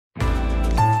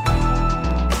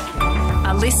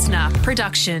listener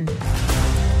production.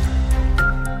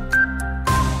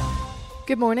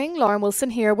 Good morning, Lauren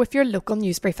Wilson here with your local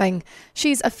news briefing.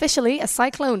 She's officially a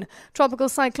cyclone. Tropical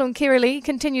cyclone Kirrily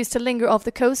continues to linger off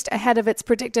the coast ahead of its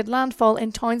predicted landfall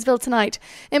in Townsville tonight.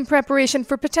 In preparation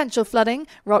for potential flooding,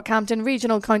 Rockhampton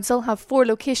Regional Council have 4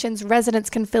 locations residents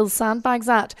can fill sandbags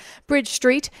at: Bridge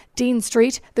Street, Dean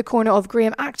Street, the corner of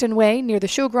Graham Acton Way near the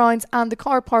showgrounds, and the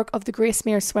car park of the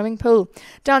Gracemere swimming pool.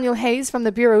 Daniel Hayes from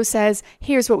the Bureau says,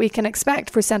 here's what we can expect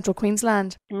for Central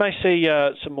Queensland. You may see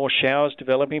some more showers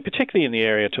developing, particularly in the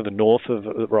area to the north of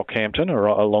Rockhampton, or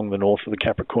along the north of the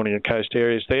Capricornia coast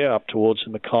areas there, up towards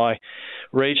the Mackay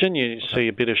region. You see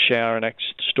a bit of shower and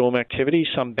storm activity.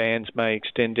 Some bands may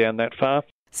extend down that far.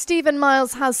 Stephen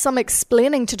Miles has some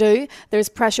explaining to do. There's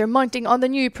pressure mounting on the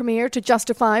new Premier to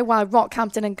justify why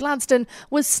Rockhampton and Gladstone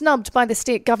was snubbed by the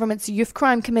state government's Youth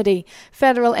Crime Committee.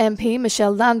 Federal MP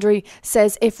Michelle Landry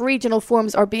says if regional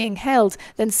forums are being held,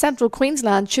 then Central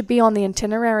Queensland should be on the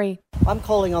itinerary. I'm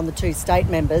calling on the 2 state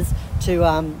members to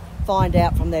find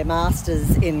out from their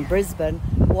masters in Brisbane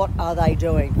what are they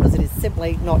doing, because it is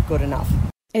simply not good enough.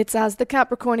 It's as the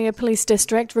Capricornia Police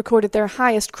District recorded their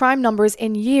highest crime numbers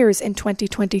in years in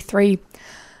 2023.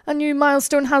 A new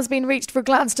milestone has been reached for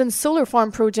Gladstone's solar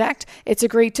farm project. It's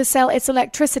agreed to sell its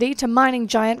electricity to mining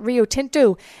giant Rio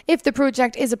Tinto. If the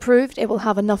project is approved, it will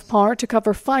have enough power to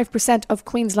cover 5% of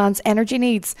Queensland's energy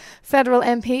needs. Federal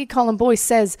MP Colin Boyce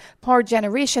says power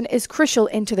generation is crucial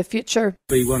into the future.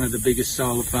 Be one of the biggest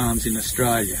solar farms in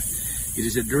Australia. It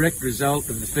is a direct result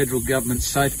of the federal government's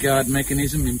safeguard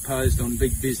mechanism imposed on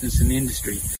big business and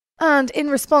industry. And in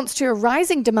response to a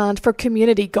rising demand for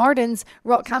community gardens,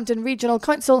 Rockhampton Regional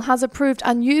Council has approved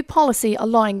a new policy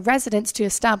allowing residents to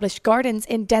establish gardens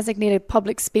in designated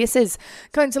public spaces.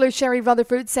 Councillor Sherry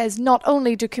Rutherford says not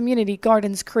only do community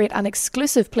gardens create an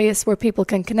exclusive place where people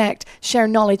can connect, share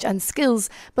knowledge and skills,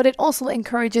 but it also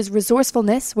encourages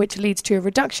resourcefulness, which leads to a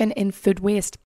reduction in food waste.